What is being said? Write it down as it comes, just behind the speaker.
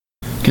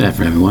Good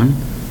afternoon, everyone.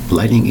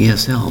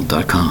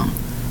 LightingESL.com.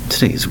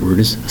 Today's word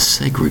is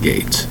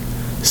segregate.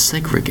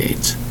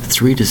 Segregate.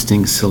 3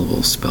 distinct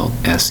syllables spelled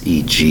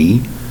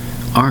S-E-G-R-E-G-A-T-E.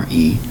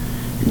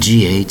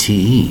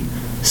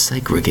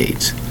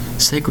 Segregate.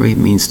 Segregate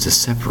means to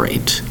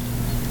separate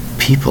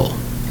people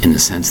in the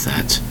sense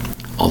that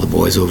all the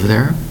boys over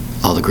there,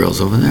 all the girls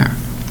over there.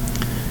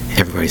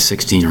 Everybody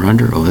 16 or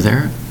under over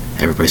there,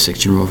 everybody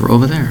 16 or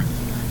over there.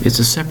 It's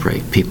to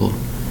separate people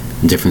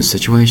in different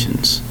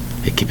situations.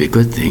 It can be a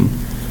good thing,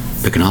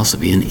 but it can also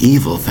be an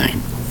evil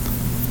thing.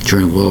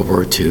 During World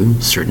War II,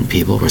 certain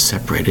people were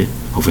separated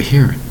over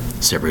here,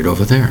 separated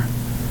over there,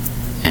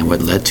 and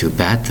what led to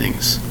bad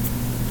things.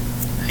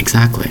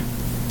 Exactly.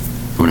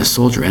 When a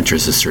soldier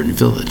enters a certain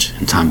village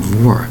in time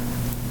of war,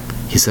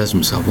 he says to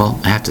himself, well,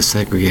 I have to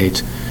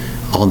segregate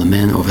all the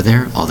men over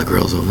there, all the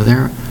girls over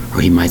there,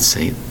 or he might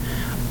say,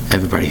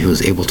 everybody who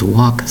is able to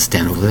walk,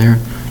 stand over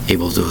there,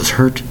 able to do is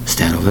hurt,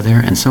 stand over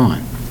there, and so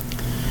on.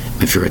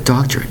 If you're a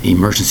doctor,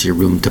 emergency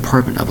room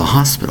department of a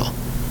hospital,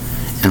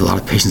 and a lot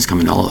of patients come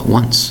in all at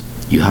once,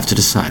 you have to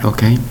decide,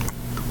 okay,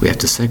 we have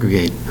to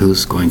segregate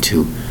who's going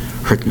to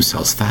hurt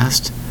themselves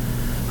fast,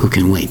 who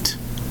can wait.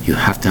 You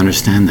have to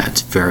understand that.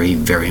 It's very,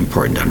 very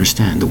important to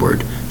understand the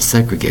word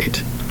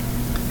segregate.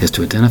 Is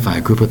to identify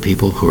a group of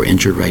people who are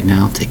injured right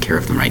now, take care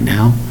of them right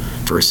now,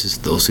 versus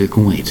those who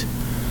can wait.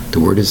 The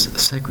word is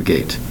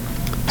segregate,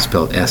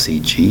 spelled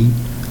S-E-G-R-E-G-A-T-E,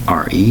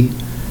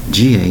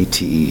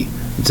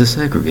 to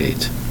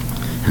segregate.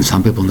 And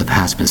some people in the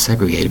past have been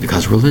segregated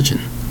because of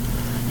religion.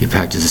 You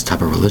practice this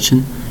type of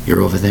religion,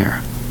 you're over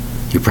there.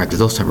 You practice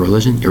those type of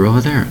religion, you're over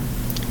there.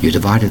 You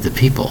divided the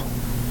people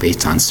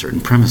based on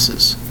certain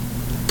premises.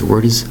 The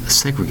word is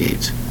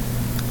segregate.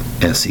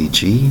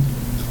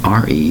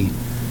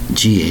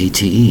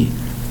 S-E-G-R-E-G-A-T-E.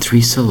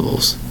 3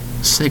 syllables.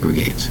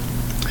 Segregate.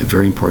 A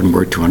very important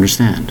word to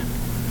understand.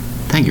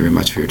 Thank you very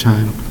much for your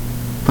time.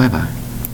 Bye-bye.